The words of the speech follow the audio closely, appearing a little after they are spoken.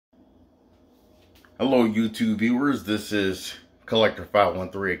Hello YouTube viewers, this is Collector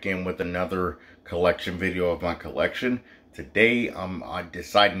 513 again with another collection video of my collection. Today I'm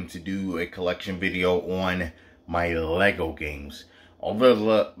deciding to do a collection video on my Lego games. All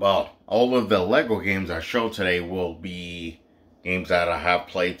of the Lego games I show today will be games that I have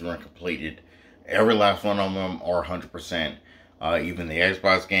played through and completed. Every last one of them are 100%. Even the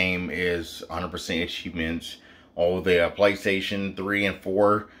Xbox game is 100% achievements. All of the PlayStation 3 and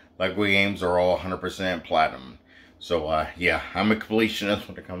 4 Lego games are all 100% platinum. So, yeah, I'm a completionist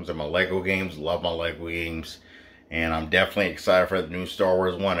when it comes to my Lego games. Love my Lego games. And I'm definitely excited for the new Star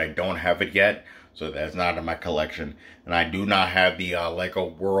Wars one. I don't have it yet, so that's not in my collection. And I do not have the Lego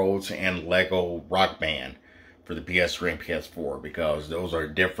Worlds and Lego Rock Band for the PS3 and PS4, because those are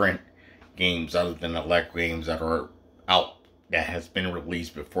different games other than the Lego games that are out, that has been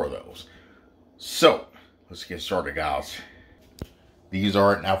released before those. So, let's get started, guys. These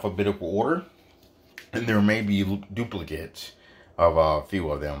are in alphabetical order, and there may be duplicates of a few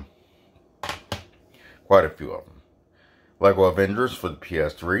of them. Quite a few of them. Lego Avengers for the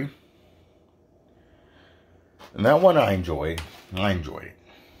PS3. And that one I enjoyed. I enjoyed it.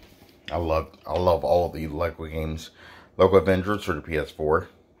 I love all the Lego games. Lego Avengers for the PS4.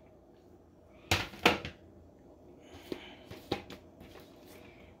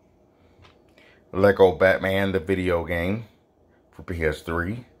 Lego Batman, the video game, for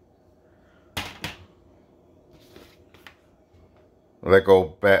PS3. Lego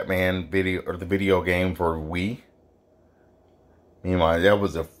Batman the video game for Wii. That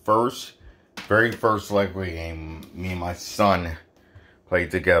was the very first Lego game me and my son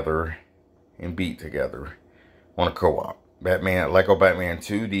played together and beat together on a co-op. Lego Batman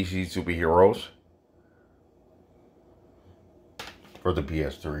 2, DC Superheroes for the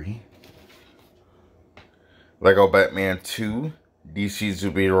PS3. Lego Batman 2, DC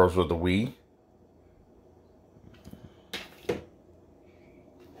Superheroes for the Wii.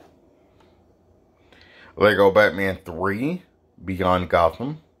 Lego Batman 3, Beyond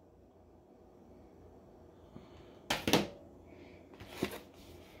Gotham.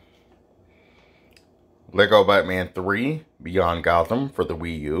 Lego Batman 3, Beyond Gotham for the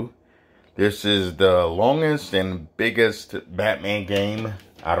Wii U. This is the longest and biggest Batman game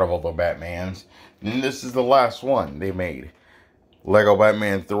out of all the Batmans. And this is the last one they made. Lego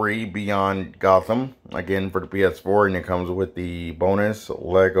Batman 3, Beyond Gotham, again for the PS4, and it comes with the bonus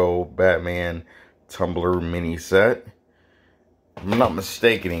Lego Batman Tumbler mini set. If I'm not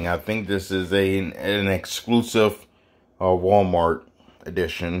mistaken, I think this is an exclusive Walmart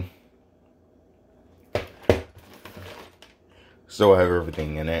edition. Still have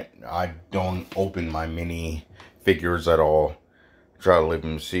everything in it. I don't open my mini figures at all. Try to leave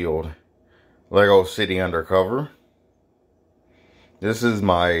them sealed. Lego City Undercover. This is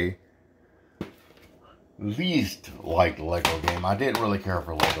my least liked Lego game. I didn't really care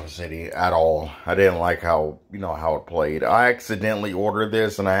for Lego City at all. I didn't like how it played. I accidentally ordered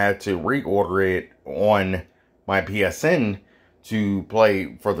this and I had to reorder it on my PSN to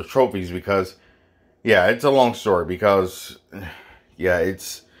play for the trophies, because yeah, it's a long story, because yeah,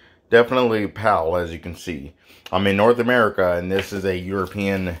 it's definitely PAL, as you can see. I'm in North America and this is a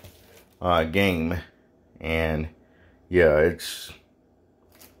European game, and yeah,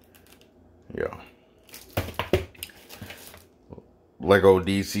 Lego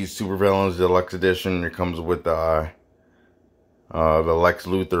DC Supervillains Deluxe Edition. It comes with the Lex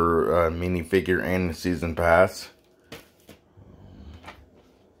Luthor minifigure and the season pass.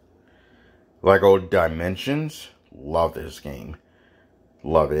 Lego Dimensions. Love this game.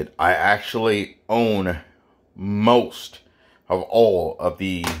 Love it. I actually own most of all of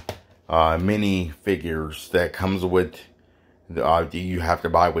the mini figures that comes with you have to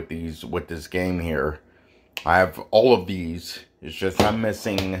buy with this game here. I have all of these. It's just I'm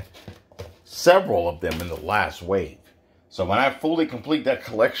missing several of them in the last wave. So when I fully complete that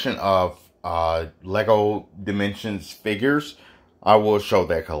collection of Lego Dimensions figures, I will show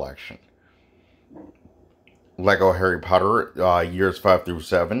that collection. Lego Harry Potter, years 5 through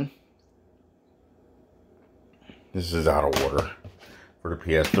 7. This is out of order for the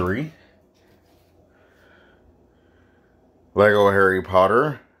PS3. Lego Harry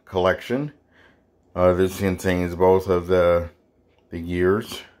Potter collection. This contains both of the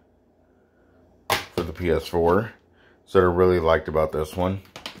years for the PS4. So I really liked about this one.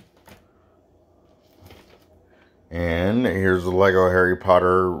 And here's the Lego Harry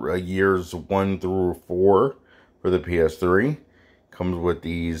Potter years 1 through 4 for the PS3. Comes with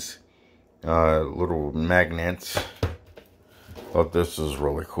these little magnets. Thought this is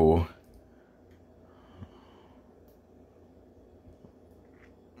really cool.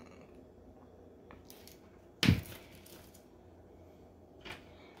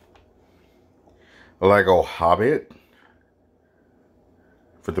 Lego Hobbit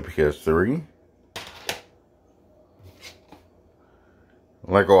for the PS3.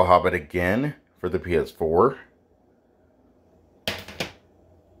 Lego Hobbit again for the PS4.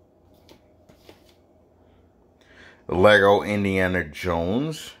 Lego Indiana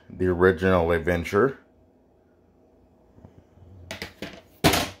Jones, the original adventure.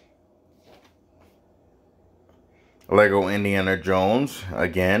 Lego Indiana Jones,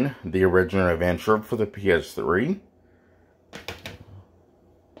 again, the original adventure for the PS3.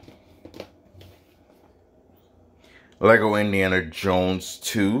 Lego Indiana Jones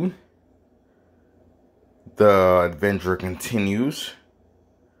 2, The Adventure Continues.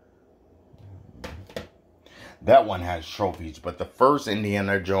 That one has trophies, but the first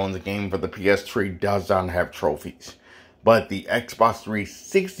Indiana Jones game for the PS3 does not have trophies. But the Xbox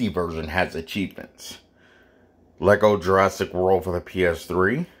 360 version has achievements. Lego Jurassic World for the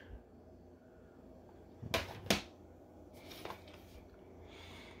PS3.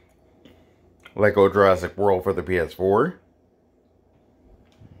 Lego Jurassic World for the PS4.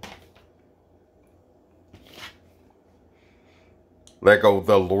 Lego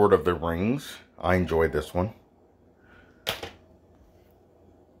The Lord of the Rings. I enjoyed this one.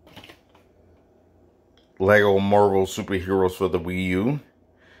 Lego Marvel Superheroes for the Wii U.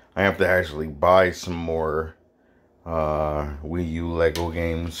 I have to actually buy some more Wii U Lego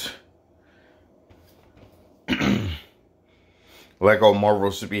games. Lego Marvel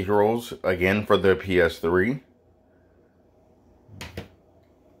Superheroes, again for the PS3.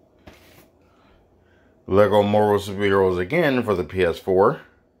 Lego Marvel Superheroes again for the PS4.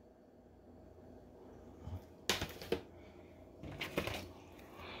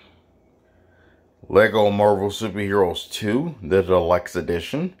 Lego Marvel Superheroes 2, the Deluxe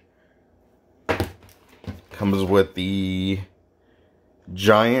Edition. Comes with the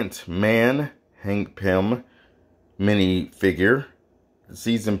Giant Man Hank Pym mini figure, the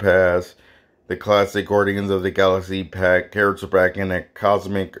Season Pass, the classic Guardians of the Galaxy pack, character pack, and a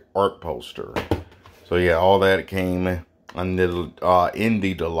cosmic art poster. So yeah, all that came in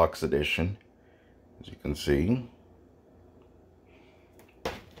the Deluxe Edition, as you can see.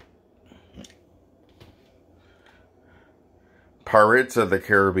 Pirates of the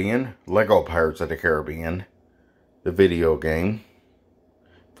Caribbean, Lego Pirates of the Caribbean, the video game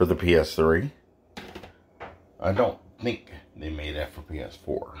for the PS3. I don't think they made that for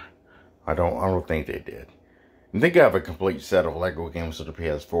PS4. I don't think they did. I think I have a complete set of Lego games for the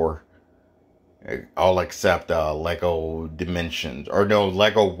PS4. All except Lego Dimensions, or no,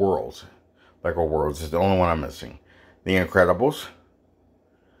 Lego Worlds. Lego Worlds is the only one I'm missing. The Incredibles.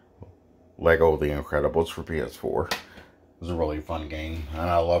 Lego The Incredibles for PS4. It was a really fun game, and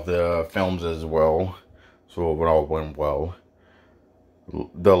I love the films as well, so it all went well.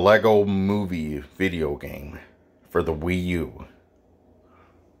 The Lego Movie video game for the Wii U.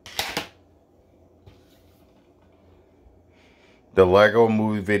 The Lego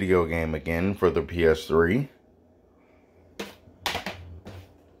Movie video game again for the PS3.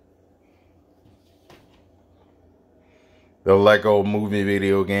 The Lego Movie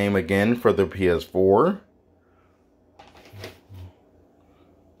video game again for the PS4.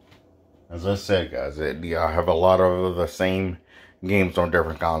 As I said, guys, I have a lot of the same games on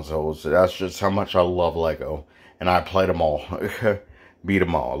different consoles. That's just how much I love Lego. And I played them all. Beat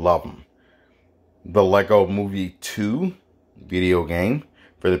them all. Love them. The Lego Movie 2 video game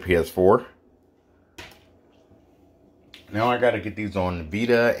for the PS4. Now I gotta get these on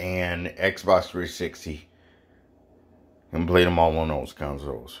Vita and Xbox 360. And play them all on those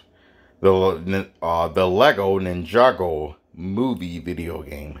consoles. The Lego Ninjago movie video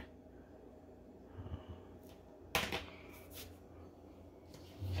game.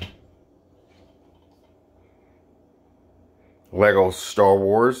 Lego Star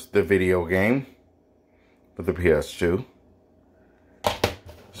Wars, the video game for the PS2.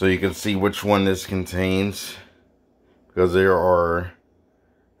 So you can see which one this contains, because there are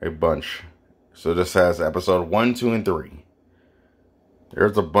a bunch. So this has episode 1, 2, and 3.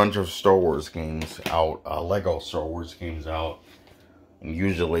 There's a bunch of Star Wars games out, Lego Star Wars games out. And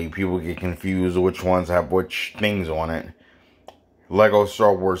usually people get confused which ones have which things on it. Lego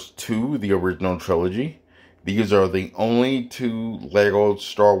Star Wars 2, the original trilogy. These are the only 2 Lego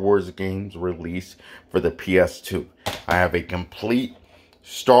Star Wars games released for the PS2. I have a complete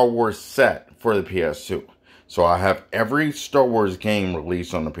Star Wars set for the PS2. So I have every Star Wars game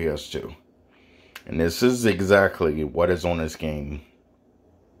released on the PS2. And this is exactly what is on this game.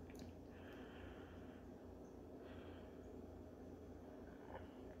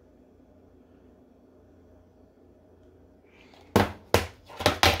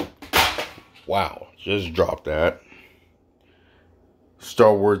 Wow, just dropped that.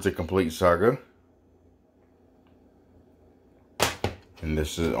 Star Wars: The Complete Saga. And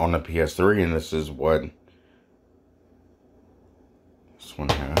this is on the PS3, and this is what this one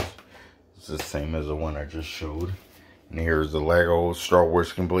has. It's the same as the one I just showed. And here's the Lego Star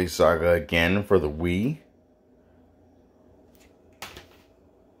Wars Complete Saga again for the Wii.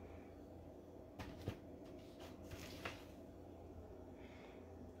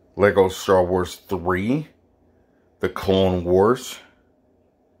 Lego Star Wars 3, The Clone Wars.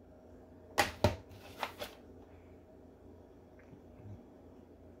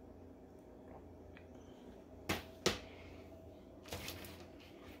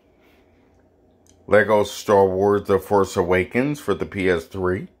 Lego Star Wars The Force Awakens for the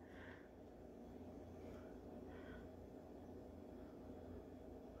PS3.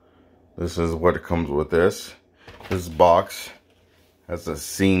 This is what comes with this. This box has a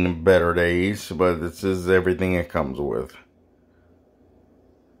seen better days, but this is everything it comes with.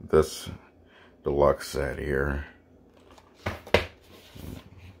 This deluxe set here.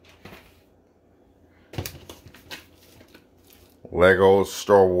 Lego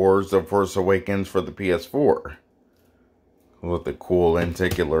Star Wars The Force Awakens for the PS4. With the cool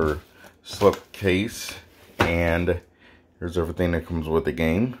lenticular slip case. And here's everything that comes with the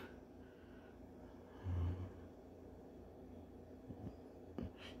game.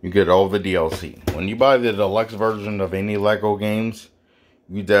 You get all the DLC. When you buy the deluxe version of any Lego games,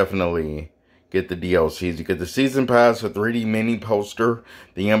 you definitely get the DLCs. You get the Season Pass, a 3D mini poster,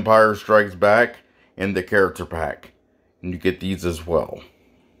 The Empire Strikes Back, and the character pack. And you get these as well.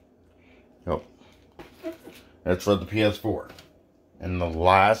 Yep. That's for the PS4. And the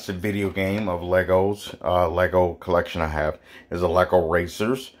last video game of Lego's Lego collection I have is a Lego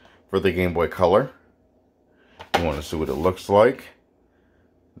Racers for the Game Boy Color. You want to see what it looks like?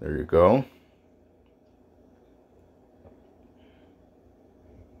 There you go.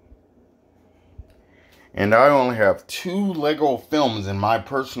 And I only have 2 Lego films in my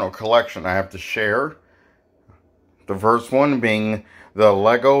personal collection I have to share. The first one being the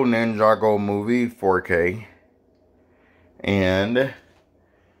Lego Ninjago movie 4K. And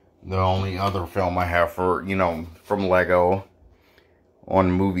the only other film I have for, from Lego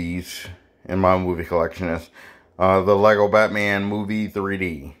on movies in my movie collection is the Lego Batman movie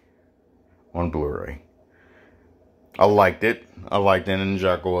 3D on Blu-ray. I liked it. I liked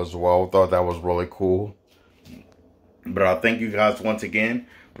Ninjago as well. Thought that was really cool. But I thank you guys once again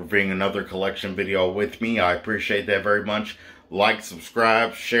for being another collection video with me. I appreciate that very much. Like,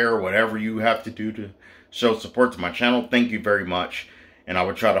 subscribe, share, whatever you have to do to show support to my channel. Thank you very much. And I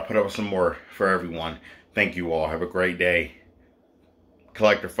will try to put up some more for everyone. Thank you all. Have a great day.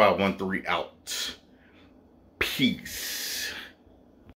 Collector 513 out. Peace.